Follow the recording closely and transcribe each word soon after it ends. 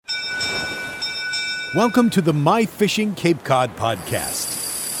Welcome to the My Fishing Cape Cod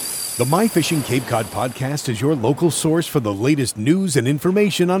podcast. The My Fishing Cape Cod podcast is your local source for the latest news and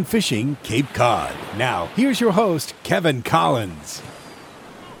information on fishing Cape Cod. Now, here's your host, Kevin Collins.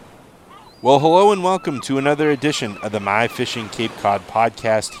 Well, hello and welcome to another edition of the My Fishing Cape Cod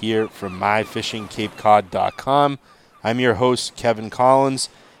podcast here from myfishingcapecod.com. I'm your host, Kevin Collins,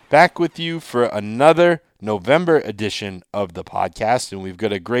 back with you for another November edition of the podcast, and we've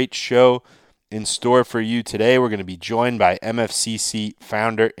got a great show in store for you today. We're going to be joined by MFCC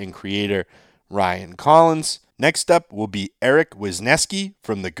founder and creator Ryan Collins. Next up will be Eric Wisniewski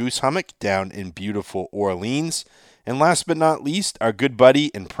from the Goose Hummock down in beautiful Orleans. And last but not least, our good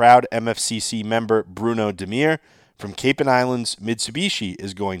buddy and proud MFCC member Bruno Demir from Cape and Islands Mitsubishi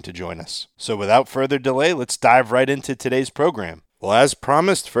is going to join us. So without further delay, let's dive right into today's program. Well, as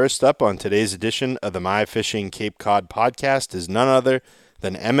promised, first up on today's edition of the My Fishing Cape Cod podcast is none other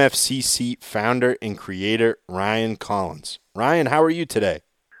than MFCC founder and creator Ryan Collins. Ryan, how are you today?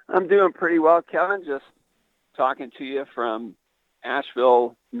 I'm doing pretty well, Kevin. Just talking to you from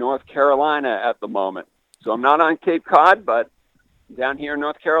Asheville, North Carolina at the moment. So I'm not on Cape Cod, but down here in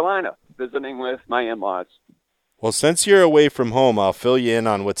North Carolina, visiting with my in-laws. Well, since you're away from home, I'll fill you in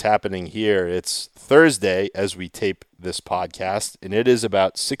on what's happening here. It's Thursday as we tape this podcast, and it is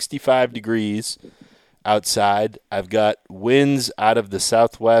about 65 degrees outside. I've got winds out of the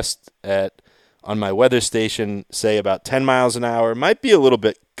southwest on my weather station, say about 10 miles an hour. Might be a little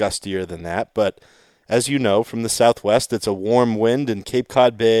bit gustier than that, but as you know, from the southwest, it's a warm wind, and Cape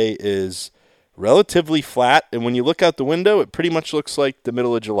Cod Bay is relatively flat, and when you look out the window, it pretty much looks like the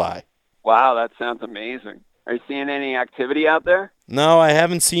middle of July. Wow, that sounds amazing. Are you seeing any activity out there? No, I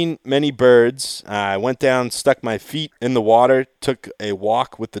haven't seen many birds. I went down, stuck my feet in the water, took a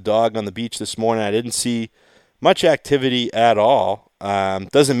walk with the dog on the beach this morning. I didn't see much activity at all.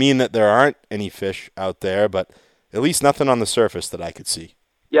 Doesn't mean that there aren't any fish out there, but at least nothing on the surface that I could see.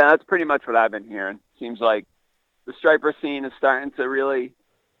 Yeah, that's pretty much what I've been hearing. Seems like the striper scene is starting to really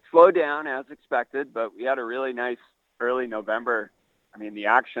slow down as expected, but we had a really nice early November. I mean, the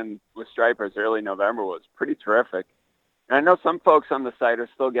action with stripers early November was pretty terrific. And I know some folks on the site are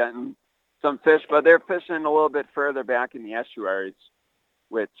still getting some fish, but they're fishing a little bit further back in the estuaries,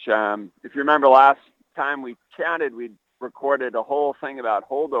 which, if you remember last time we chatted, we recorded a whole thing about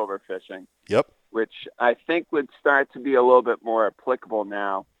holdover fishing. Yep. Which I think would start to be a little bit more applicable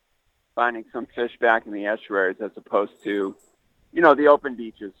now, finding some fish back in the estuaries as opposed to, the open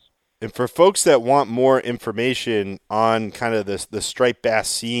beaches. And for folks that want more information on kind of the striped bass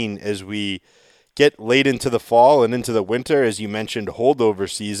scene as we get late into the fall and into the winter, as you mentioned, holdover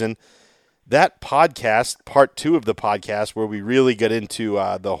season, that podcast, part 2 of the podcast, where we really get into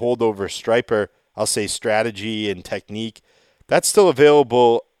the holdover striper, I'll say strategy and technique, that's still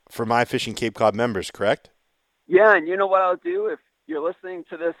available for My Fishing Cape Cod members, correct? Yeah, and you know what I'll do? If you're listening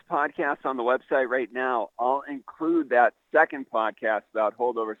to this podcast on the website right now, I'll include that second podcast about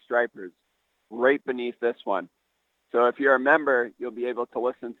holdover stripers right beneath this one. So if you're a member, you'll be able to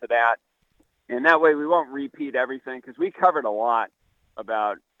listen to that. And that way we won't repeat everything, because we covered a lot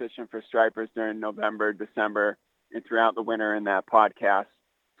about fishing for stripers during November, December, and throughout the winter in that podcast.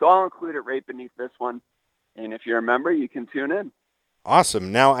 So I'll include it right beneath this one. And if you're a member, you can tune in.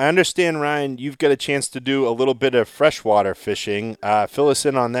 Awesome. Now, I understand, Ryan, you've got a chance to do a little bit of freshwater fishing. Fill us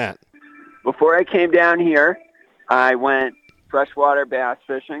in on that. Before I came down here, I went freshwater bass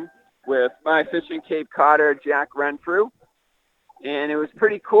fishing with My Fishing Cape Codder, Jack Renfrew. And it was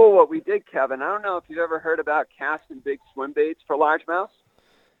pretty cool what we did, Kevin. I don't know if you've ever heard about casting big swim baits for largemouths.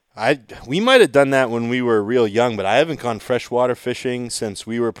 We might have done that when we were real young, but I haven't gone freshwater fishing since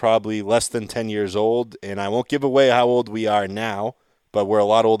we were probably less than 10 years old. And I won't give away how old we are now, but we're a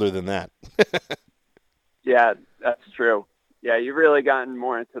lot older than that. Yeah, that's true. Yeah, you've really gotten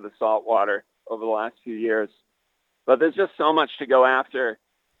more into the salt water over the last few years. But there's just so much to go after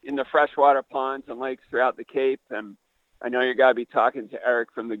in the freshwater ponds and lakes throughout the Cape. And I know you're going to be talking to Eric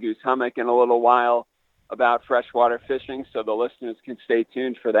from the Goose Hummock in a little while about freshwater fishing, so the listeners can stay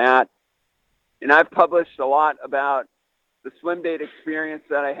tuned for that. And I've published a lot about the swim bait experience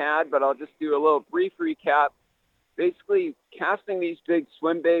that I had, but I'll just do a little brief recap. Basically, casting these big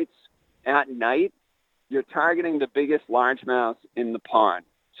swim baits at night, you're targeting the biggest largemouths in the pond.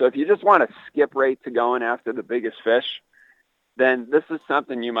 So if you just want to skip right to going after the biggest fish, then this is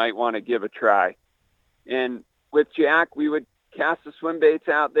something you might want to give a try. And with Jack, we would cast the swim baits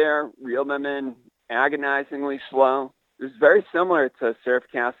out there, reel them in agonizingly slow. It was very similar to surf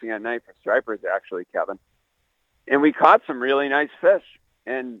casting at night for stripers, actually, Kevin. And we caught some really nice fish.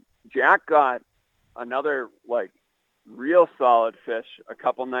 And Jack got another, real solid fish a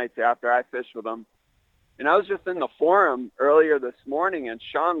couple nights after I fished with him. And I was just in the forum earlier this morning, and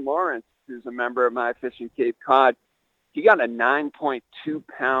Sean Lawrence, who's a member of My Fishing Cape Cod, he got a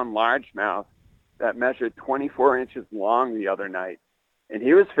 9.2-pound largemouth that measured 24 inches long the other night. And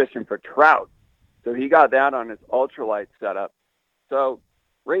he was fishing for trout. So he got that on his ultralight setup. So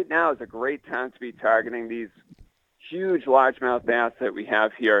right now is a great time to be targeting these huge largemouth bass that we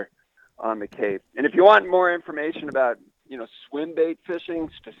have here on the Cape. And if you want more information about, swim bait fishing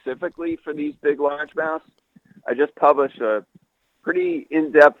specifically for these big largemouths, I just published a pretty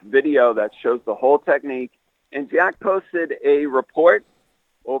in-depth video that shows the whole technique. And Jack posted a report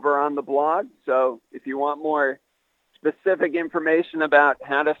over on the blog. So if you want more specific information about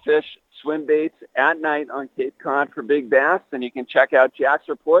how to fish swim baits at night on Cape Cod for big bass, then you can check out Jack's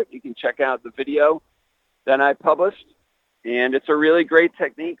report. You can check out the video that I published. And it's a really great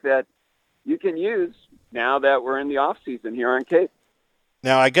technique that you can use now that we're in the off season here on Cape.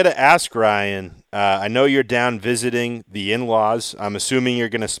 Now, I got to ask, Ryan, I know you're down visiting the in-laws. I'm assuming you're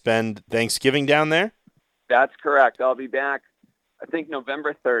going to spend Thanksgiving down there? That's correct. I'll be back, I think,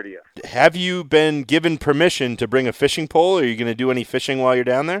 November 30th. Have you been given permission to bring a fishing pole? Are you going to do any fishing while you're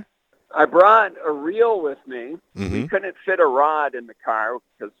down there? I brought a reel with me. Mm-hmm. We couldn't fit a rod in the car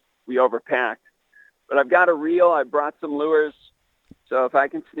because we overpacked. But I've got a reel. I brought some lures. So if I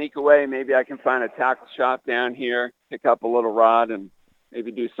can sneak away, maybe I can find a tackle shop down here, pick up a little rod, and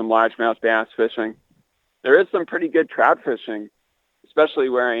maybe do some largemouth bass fishing. There is some pretty good trout fishing, especially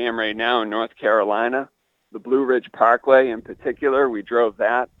where I am right now in North Carolina. The Blue Ridge Parkway in particular, we drove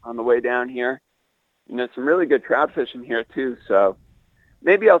that on the way down here. And there's some really good trout fishing here too, so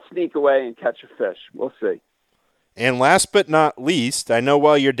maybe I'll sneak away and catch a fish. We'll see. And last but not least, I know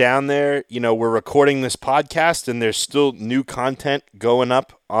while you're down there, we're recording this podcast and there's still new content going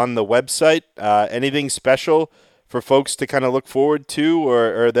up on the website. Anything special for folks to kind of look forward to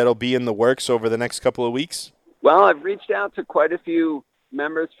or that'll be in the works over the next couple of weeks? Well, I've reached out to quite a few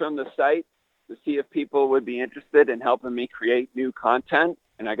members from the site to see if people would be interested in helping me create new content,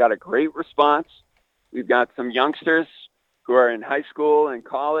 and I got a great response. We've got some youngsters who are in high school and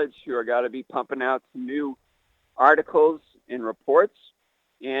college who are going to be pumping out some new articles and reports.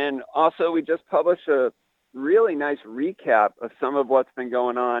 And also we just published a really nice recap of some of what's been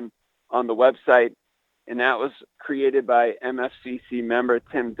going on the website, and that was created by MFCC member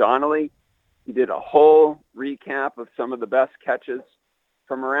Tim Donnelly. He did a whole recap of some of the best catches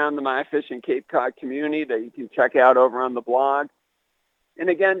from around the My Fishing Cape Cod community that you can check out over on the blog. And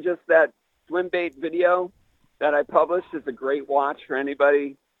again, just that swim bait video that I published is a great watch for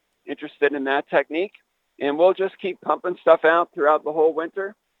anybody interested in that technique. And we'll just keep pumping stuff out throughout the whole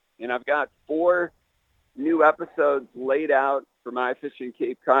winter. And I've got 4 new episodes laid out for My Fishing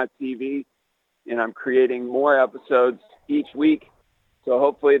Cape Cod TV, and I'm creating more episodes each week. So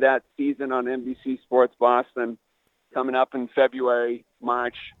hopefully that season on NBC Sports Boston coming up in February,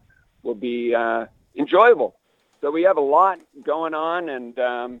 March will be enjoyable. So we have a lot going on,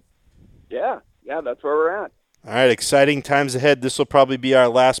 and yeah, that's where we're at. All right, exciting times ahead. This will probably be our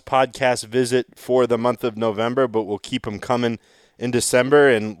last podcast visit for the month of November, but we'll keep them coming in December.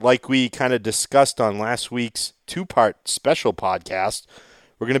 And like we kind of discussed on last week's 2-part special podcast,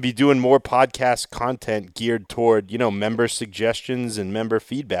 we're going to be doing more podcast content geared toward, member suggestions and member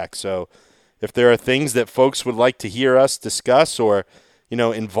feedback. So if there are things that folks would like to hear us discuss or,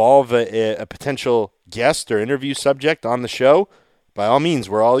 involve a potential guest or interview subject on the show, by all means,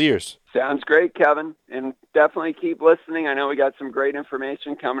 we're all ears. Sounds great, Kevin. And definitely keep listening. I know we got some great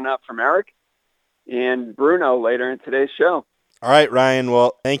information coming up from Eric and Bruno later in today's show. All right, Ryan.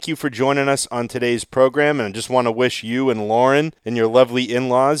 Well, thank you for joining us on today's program. And I just want to wish you and Lauren and your lovely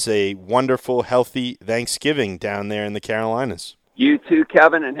in-laws a wonderful, healthy Thanksgiving down there in the Carolinas. You too,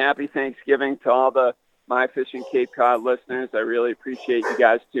 Kevin, and happy Thanksgiving to all the My Fishing Cape Cod listeners. I really appreciate you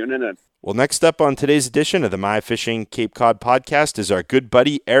guys tuning in. Well, next up on today's edition of the My Fishing Cape Cod podcast is our good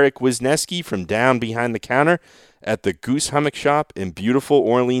buddy Eric Wisniewski from down behind the counter at the Goose Hummock Shop in beautiful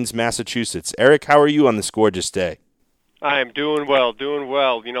Orleans, Massachusetts. Eric, how are you on this gorgeous day? I'm doing well.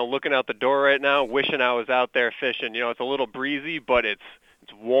 Looking out the door right now, wishing I was out there fishing. It's a little breezy, but it's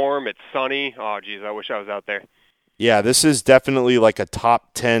warm, it's sunny. Oh, geez, I wish I was out there. Yeah, this is definitely like a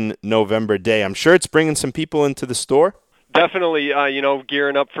top 10 November day. I'm sure it's bringing some people into the store. Definitely,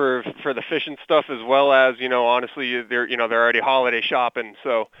 gearing up for the fishing stuff as well as, honestly, they're already holiday shopping.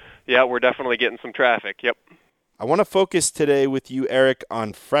 So, yeah, we're definitely getting some traffic. Yep. I want to focus today with you, Eric,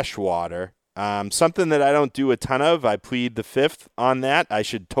 on freshwater. Something that I don't do a ton of. I plead the fifth on that. I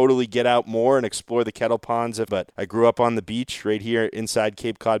should totally get out more and explore the kettle ponds. But I grew up on the beach right here inside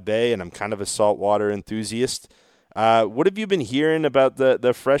Cape Cod Bay, and I'm kind of a saltwater enthusiast. What have you been hearing about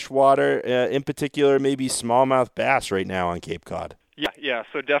the freshwater, in particular, maybe smallmouth bass right now on Cape Cod? Yeah.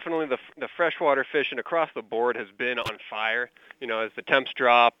 So definitely the freshwater fishing across the board has been on fire. As the temps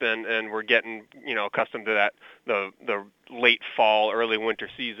drop and we're getting accustomed to that the late fall, early winter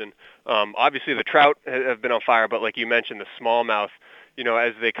season. Obviously the trout have been on fire, but like you mentioned, the smallmouth.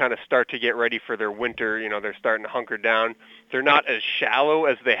 As they kind of start to get ready for their winter, they're starting to hunker down. They're not as shallow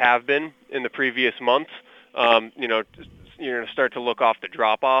as they have been in the previous months. You're going to start to look off the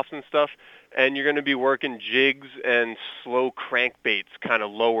drop-offs and stuff, and you're going to be working jigs and slow crankbaits kind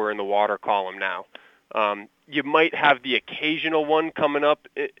of lower in the water column now. You might have the occasional one coming up,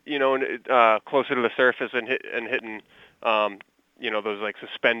 closer to the surface and hitting, those like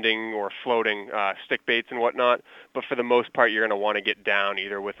suspending or floating stick baits and whatnot. But for the most part, you're going to want to get down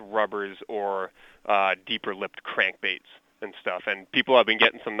either with rubbers or deeper-lipped crankbaits and stuff. And people have been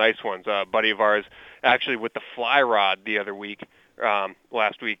getting some nice ones. A buddy of ours, actually with the fly rod the other week,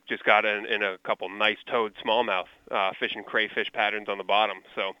 last week, just got in a couple nice toed smallmouth fishing crayfish patterns on the bottom.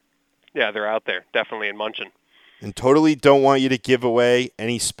 So, yeah, they're out there, definitely in munching. And totally don't want you to give away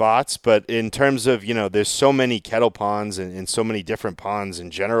any spots, but in terms of, there's so many kettle ponds and so many different ponds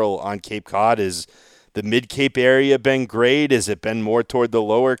in general on Cape Cod. Is the Mid-Cape area been great? Has it been more toward the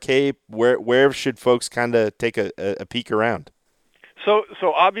Lower Cape? Where should folks kind of take a peek around? So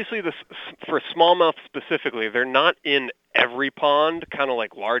obviously, for smallmouth specifically, they're not in every pond, kind of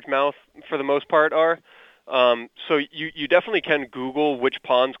like largemouth for the most part are. So you definitely can Google which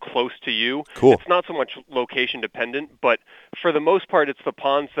pond's close to you. Cool. It's not so much location dependent, but for the most part, it's the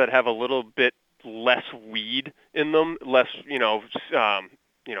ponds that have a little bit less weed in them, less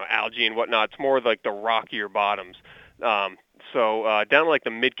algae and whatnot. It's more like the rockier bottoms. So down like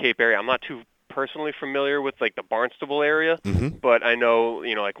the Mid-Cape area, I'm not too personally familiar with like the Barnstable area, but I know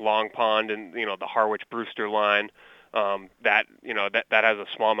like Long Pond and the Harwich-Brewster line. That has a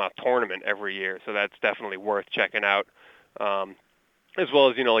smallmouth tournament every year, so that's definitely worth checking out. As well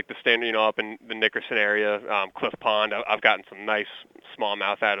as like the standard, up in the Nickerson area, Cliff Pond. I've gotten some nice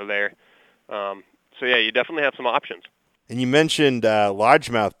smallmouth out of there. So yeah, you definitely have some options. And you mentioned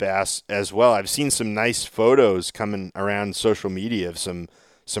largemouth bass as well. I've seen some nice photos coming around social media of some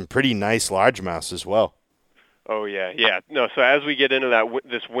pretty nice largemouths as well. Oh yeah. No, so as we get into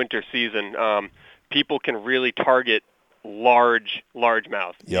this winter season, people can really target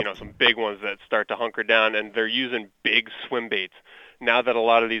largemouth. Yep. Some big ones that start to hunker down, and they're using big swim baits. Now that a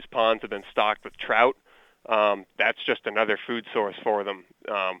lot of these ponds have been stocked with trout, that's just another food source for them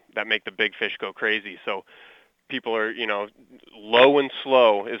that make the big fish go crazy. So people are, low and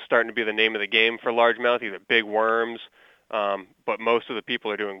slow is starting to be the name of the game for largemouth, either big worms, but most of the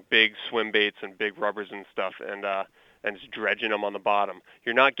people are doing big swim baits and big rubbers and stuff, and just dredging them on the bottom.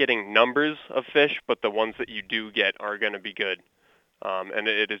 You're not getting numbers of fish, but the ones that you do get are going to be good. And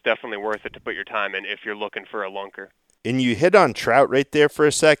it is definitely worth it to put your time in if you're looking for a lunker. And you hit on trout right there for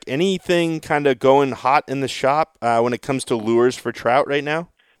a sec. Anything kind of going hot in the shop when it comes to lures for trout right now?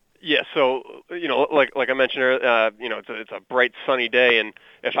 Yeah, so like I mentioned earlier, it's a bright sunny day, and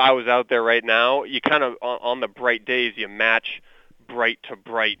if I was out there right now, you kind of on the bright days you match bright to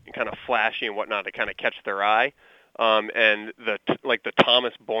bright, kind of flashy and whatnot to kind of catch their eye. And the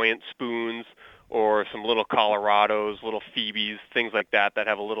Thomas Buoyant spoons or some little Colorados, little Phoebes, things like that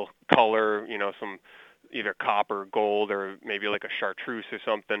have a little color, some either copper, gold, or maybe like a chartreuse or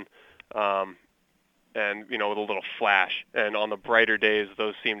something, and with a little flash. And on the brighter days,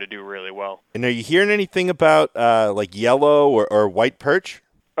 those seem to do really well. And are you hearing anything about like yellow or white perch?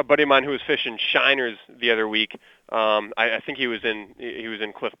 A buddy of mine who was fishing shiners the other week, I think he was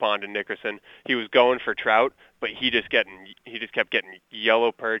in Cliff Pond in Nickerson. He was going for trout, but he just kept getting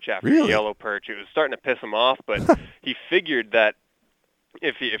yellow perch after yellow perch. It was starting to piss him off, but he figured that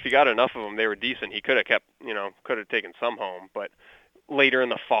if he got enough of them, they were decent. He could have taken some home, but later in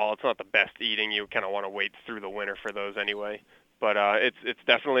the fall, it's not the best eating. You kind of want to wait through the winter for those anyway. But it's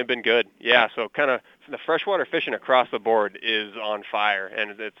definitely been good. Yeah, so kind of the freshwater fishing across the board is on fire,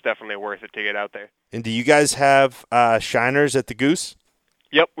 and it's definitely worth it to get out there. And do you guys have shiners at the Goose?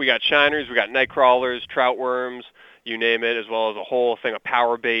 Yep, we got shiners, we got night crawlers, trout worms, you name it, as well as a whole thing of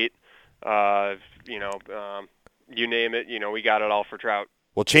power bait. You name it, we got it all for trout.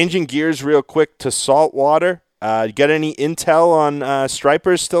 Well, changing gears real quick to saltwater, you got any intel on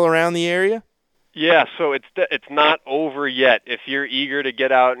stripers still around the area? Yeah, so it's not over yet. If you're eager to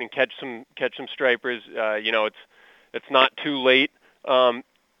get out and catch some stripers, it's not too late.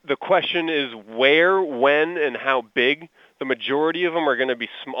 The question is where, when, and how big. The majority of them are going to be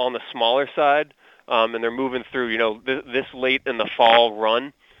on the smaller side, and they're moving through. This late in the fall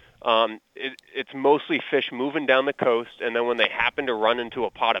run, It's mostly fish moving down the coast, and then when they happen to run into a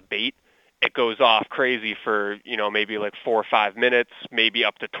pot of bait, it goes off crazy for, maybe like 4 or 5 minutes, maybe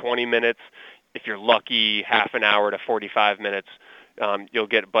up to 20 minutes. If you're lucky, half an hour to 45 minutes, you'll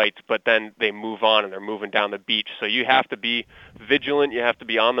get bites, but then they move on and they're moving down the beach. So you have to be vigilant. You have to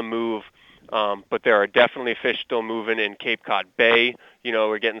be on the move. But there are definitely fish still moving in Cape Cod Bay.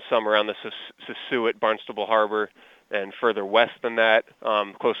 We're getting some around the Sassuat, Barnstable Harbor, and further west than that,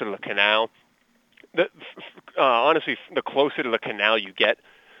 closer to the canal. Honestly, the closer to the canal you get,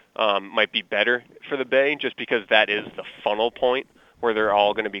 might be better for the bay, just because that is the funnel point where they're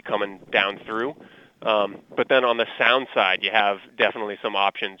all going to be coming down through. But then on the sound side, you have definitely some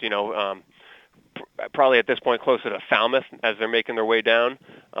options. Probably at this point closer to Falmouth as they're making their way down.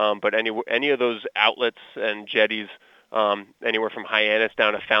 But any of those outlets and jetties, anywhere from Hyannis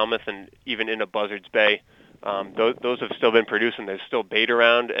down to Falmouth and even into Buzzards Bay, those have still been producing. There's still bait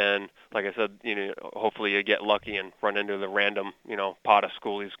around, and like I said, hopefully you get lucky and run into the random, pot of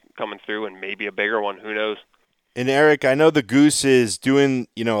schoolies coming through, and maybe a bigger one. Who knows? And Eric, I know the Goose is doing,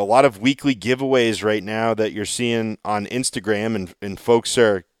 a lot of weekly giveaways right now that you're seeing on Instagram, and folks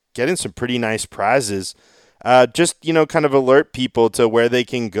are getting some pretty nice prizes. Just, kind of alert people to where they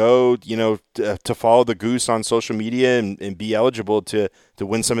can go, to follow the Goose on social media and be eligible to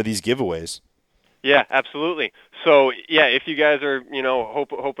win some of these giveaways. Yeah, absolutely. So, yeah, if you guys are,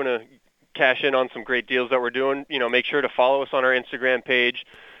 hoping to cash in on some great deals that we're doing, make sure to follow us on our Instagram page.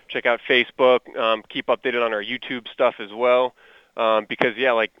 Check out Facebook. Keep updated on our YouTube stuff as well. Because,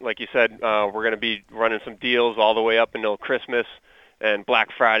 yeah, like you said, we're going to be running some deals all the way up until Christmas and Black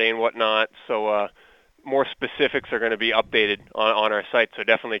Friday and whatnot. So more specifics are going to be updated on our site. So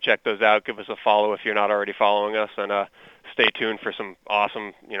definitely check those out. Give us a follow if you're not already following us, and stay tuned for some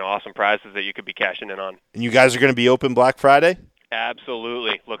awesome prizes that you could be cashing in on. And you guys are going to be open Black Friday?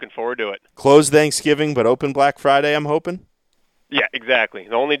 Absolutely. Looking forward to it. Closed Thanksgiving, but open Black Friday, I'm hoping? Yeah, exactly.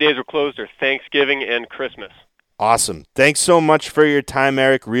 The only days we're closed are Thanksgiving and Christmas. Awesome. Thanks so much for your time,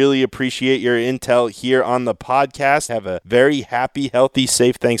 Eric. Really appreciate your intel here on the podcast. Have a very happy, healthy,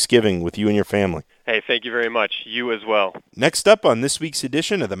 safe Thanksgiving with you and your family. Hey, thank you very much. You as well. Next up on this week's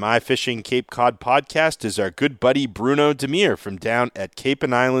edition of the My Fishing Cape Cod podcast is our good buddy Bruno Demir from down at Cape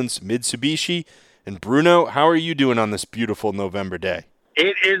and Islands, Mitsubishi. And Bruno, how are you doing on this beautiful November day?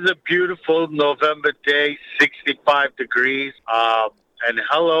 It is a beautiful November day, 65 degrees. And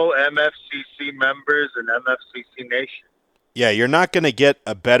hello, MFCC members and MFCC Nation. Yeah, you're not going to get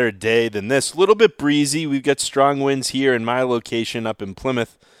a better day than this. A little bit breezy. We've got strong winds here in my location up in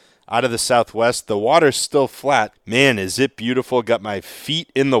Plymouth. Out of the southwest, the water's still flat. Man, is it beautiful. Got my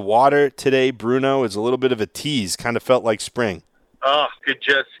feet in the water today, Bruno. It's a little bit of a tease. Kind of felt like spring. Oh, could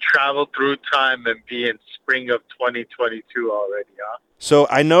just travel through time and be in spring of 2022 already, huh? So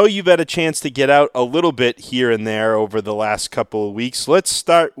I know you've had a chance to get out a little bit here and there over the last couple of weeks. Let's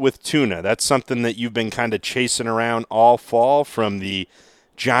start with tuna. That's something that you've been kind of chasing around all fall, from the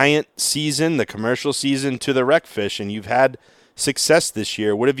giant season, the commercial season, to the rec fish, and you've had success this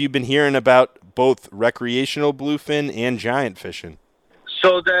year. What have you been hearing about both recreational bluefin and giant fishing?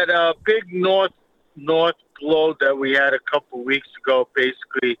 So that big north blow that we had a couple weeks ago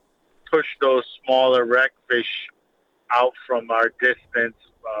basically pushed those smaller rec fish out from our distance,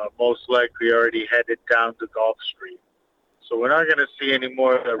 most likely already headed down the Gulf Stream. So we're not going to see any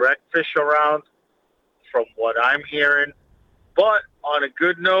more of the wreck fish around from what I'm hearing. But on a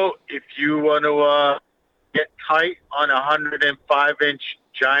good note, if you want to get tight on a 105-inch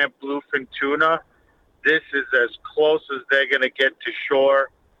giant bluefin tuna, this is as close as they're going to get to shore.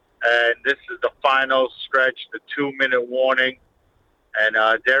 And this is the final stretch, the 2-minute warning. And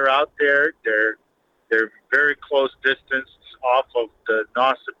they're out there. They're very close distance off of the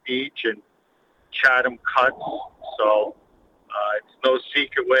Nauset Beach and Chatham Cuts. So it's no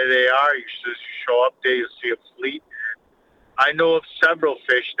secret where they are. You should show up there, you'll see a fleet. I know of several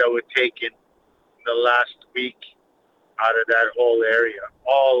fish that were taken in the last week out of that whole area,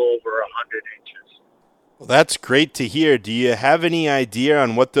 all over 100 inches. Well, that's great to hear. Do you have any idea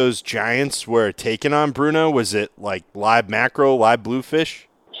on what those giants were taken on, Bruno? Was it like live mackerel, live bluefish?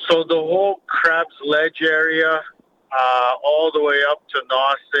 So the whole Crab's Ledge area, all the way up to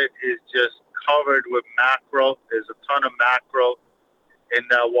Nauset, is just covered with mackerel. There's a ton of mackerel in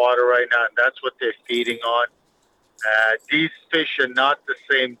that water right now, and that's what they're feeding on. These fish are not the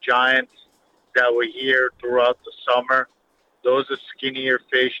same giants that were here throughout the summer. Those are skinnier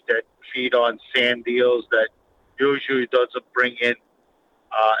fish that feed on sand eels that usually doesn't bring in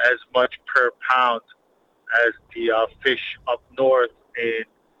as much per pound as the fish up north in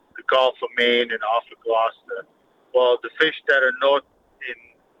the Gulf of Maine and off of Gloucester. Well, the fish that are north in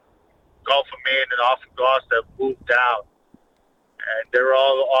Gulf of Maine and off of Gloucester have moved down, and they're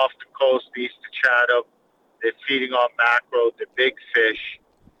all off the coast east of Chatham. They're feeding on mackerel, the big fish,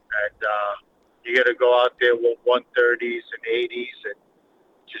 and you got to go out there with 130s and 80s and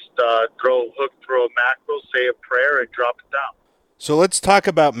just throw a hook through a mackerel, say a prayer, and drop it down. So let's talk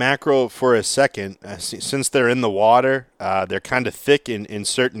about mackerel for a second. Since they're in the water, they're kind of thick in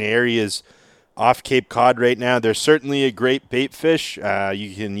certain areas off Cape Cod right now. They're certainly a great bait fish.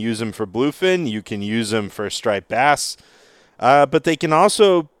 You can use them for bluefin. You can use them for striped bass. But they can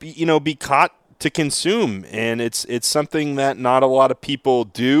also be caught to consume, and it's something that not a lot of people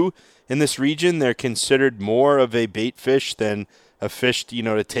do in this region. They're considered more of a bait fish than a fish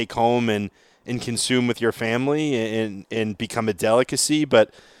to take home and consume with your family and become a delicacy.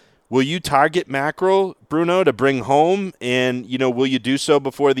 But will you target mackerel, Bruno, to bring home? And, will you do so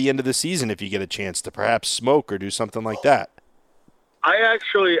before the end of the season if you get a chance to perhaps smoke or do something like that? I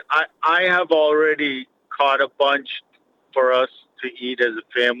have already caught a bunch for us to eat as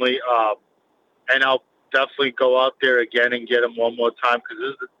a family. And I'll definitely go out there again and get them one more time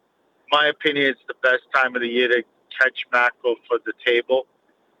because in my opinion, it's the best time of the year to catch mackerel for the table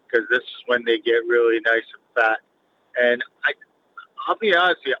because this is when they get really nice and fat. And I'll be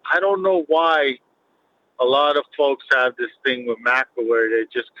honest with you, I don't know why a lot of folks have this thing with mackerel where they're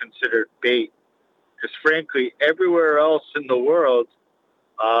just considered bait. Because frankly, everywhere else in the world,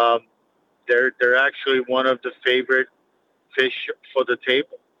 they're actually one of the favorite fish for the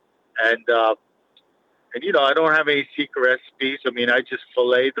table. And I don't have any secret recipes. I mean, I just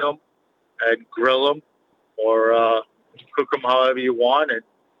fillet them and grill them or cook them however you want and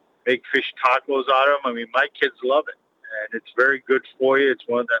make fish tacos out of them. I mean, my kids love it. And it's very good for you. It's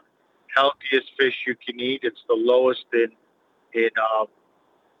one of the healthiest fish you can eat. It's the lowest in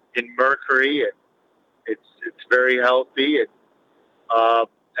mercury, and it's very healthy.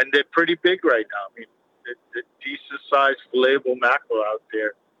 And they're pretty big right now. I mean, the decent sized filletable mackerel out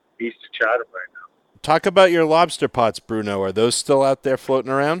there east of Chatham right now. Talk about your lobster pots, Bruno. Are those still out there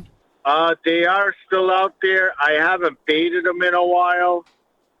floating around? They are still out there. I haven't baited them in a while.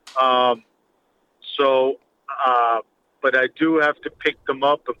 But I do have to pick them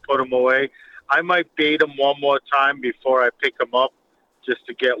up and put them away. I might bait them one more time before I pick them up just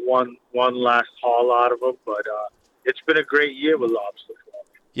to get one last haul out of them. But it's been a great year with lobster.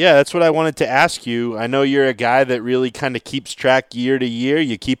 Yeah, that's what I wanted to ask you. I know you're a guy that really kind of keeps track year to year.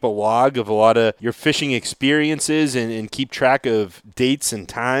 You keep a log of a lot of your fishing experiences and keep track of dates and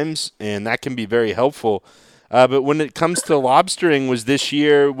times, and that can be very helpful. But when it comes to lobstering, was this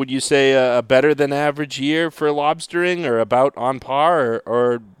year, would you say, a better than average year for lobstering or about on par,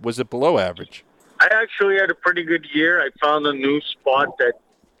 or was it below average? I actually had a pretty good year. I found a new spot that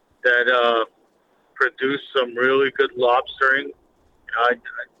produced some really good lobstering. I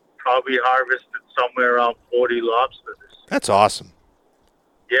probably harvested somewhere around 40 lobsters. That's awesome.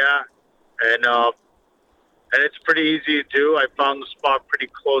 Yeah, and it's pretty easy to do. I found the spot pretty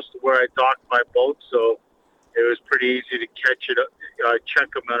close to where I docked my boat, so it was pretty easy to catch it, check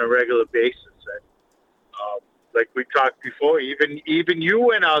them on a regular basis. And like we talked before, even you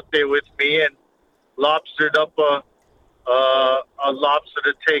went out there with me and lobstered up a lobster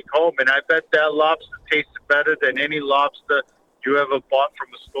to take home, and I bet that lobster tasted better than any lobster you ever bought from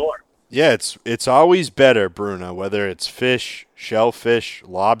a store. Yeah, it's always better, Bruno, whether it's fish, shellfish,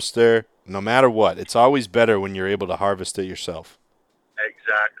 lobster, no matter what. It's always better when you're able to harvest it yourself.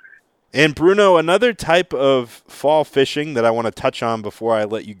 Exactly. And Bruno, another type of fall fishing that I want to touch on before I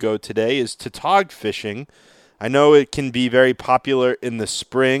let you go today is tautog fishing. I know it can be very popular in the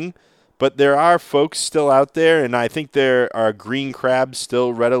spring, but there are folks still out there, and I think there are green crabs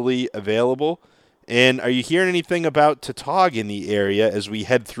still readily available. And are you hearing anything about tautog in the area as we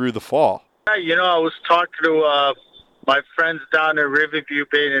head through the fall? Yeah, I was talking to my friends down at Riverview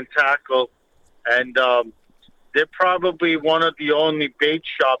Bait and Tackle, and they're probably one of the only bait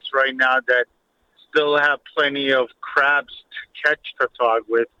shops right now that still have plenty of crabs to catch tautog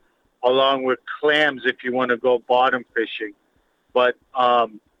with, along with clams if you want to go bottom fishing. But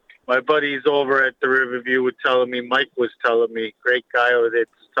my buddies over at the Riverview were telling me, Mike was telling me, great guy over there,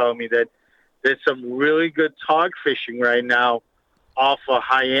 was telling me that there's some really good tog fishing right now off of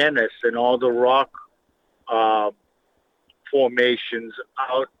Hyannis and all the rock formations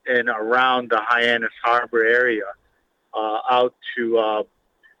out and around the Hyannis Harbor area, out to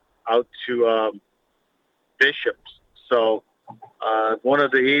Bishops. So one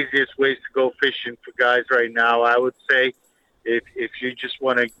of the easiest ways to go fishing for guys right now, I would say, if you just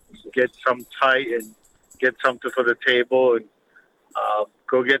want to get some tight and get something for the table and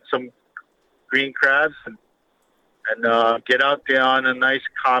go get some green crabs and and get out there on a nice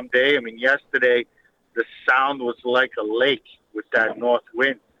calm day. I mean, yesterday the sound was like a lake with that north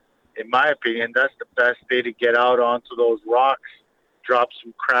wind. In my opinion, that's the best day to get out onto those rocks, drop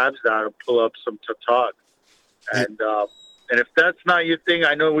some crabs down, and pull up some tautog. And if that's not your thing,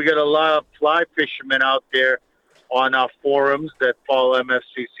 I know we got a lot of fly fishermen out there on our forums that follow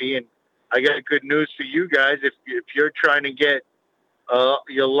MFCC, and I got good news for you guys. If you're trying to get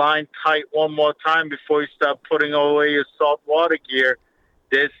your line tight one more time before you start putting away your saltwater gear,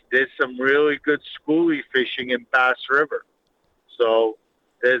 there's some really good schoolie fishing in Bass River. So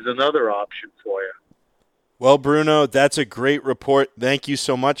there's another option for you. Well, Bruno, that's a great report. Thank you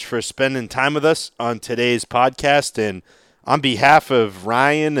so much for spending time with us on today's podcast. And on behalf of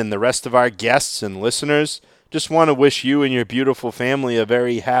Ryan and the rest of our guests and listeners, just want to wish you and your beautiful family a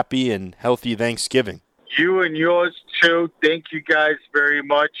very happy and healthy Thanksgiving. You and yours, too. Thank you guys very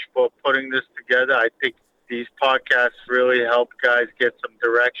much for putting this together. I think these podcasts really help guys get some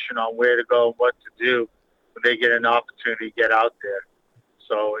direction on where to go and what to do when they get an opportunity to get out there.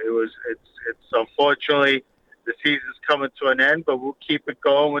 So it's unfortunately the season's coming to an end, but we'll keep it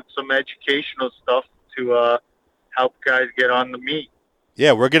going with some educational stuff to help guys get on the meat.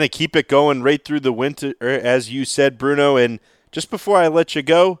 Yeah, we're going to keep it going right through the winter, as you said, Bruno. And just before I let you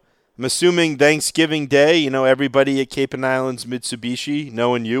go, I'm assuming Thanksgiving Day, everybody at Cape and Islands Mitsubishi,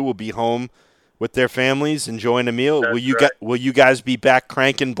 knowing you, will be home with their families enjoying a meal. Will you guys be back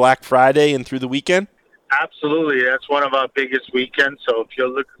cranking Black Friday and through the weekend? Absolutely. That's one of our biggest weekends. So if you're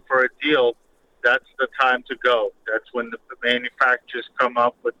looking for a deal, that's the time to go. That's when the manufacturers come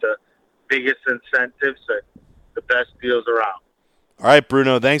up with the biggest incentives and the best deals around. All right,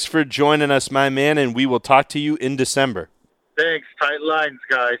 Bruno, thanks for joining us, my man, and we will talk to you in December. Thanks. Tight lines,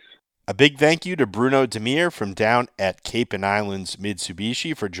 guys. A big thank you to Bruno Demir from down at Cape and Islands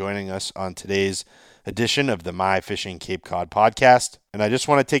Mitsubishi for joining us on today's edition of the My Fishing Cape Cod podcast. And I just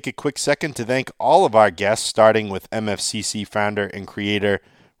want to take a quick second to thank all of our guests, starting with MFCC founder and creator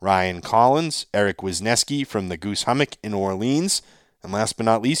Ryan Collins, Eric Wisniewski from the Goose Hummock in Orleans, and last but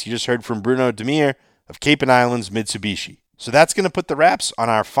not least, you just heard from Bruno Demir of Cape and Islands Mitsubishi. So that's going to put the wraps on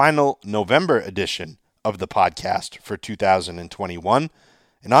our final November edition of the podcast for 2021.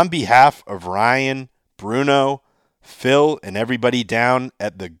 And on behalf of Ryan, Bruno, Phil, and everybody down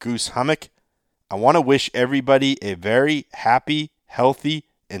at the Goose Hummock, I want to wish everybody a very happy, healthy,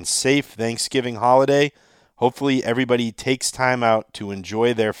 and safe Thanksgiving holiday. Hopefully everybody takes time out to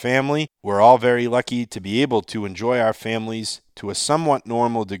enjoy their family. We're all very lucky to be able to enjoy our families to a somewhat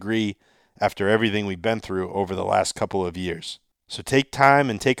normal degree after everything we've been through over the last couple of years. So take time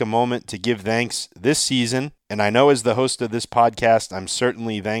and take a moment to give thanks this season. And I know as the host of this podcast, I'm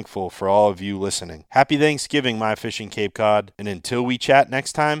certainly thankful for all of you listening. Happy Thanksgiving, My Fishing Cape Cod. And until we chat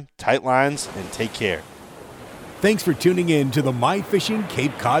next time, tight lines and take care. Thanks for tuning in to the My Fishing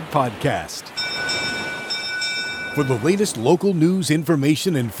Cape Cod podcast. For the latest local news,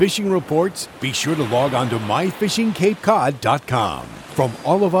 information, and fishing reports, be sure to log on to myfishingcapecod.com. From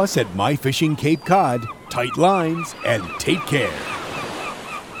all of us at My Fishing Cape Cod, tight lines and take care.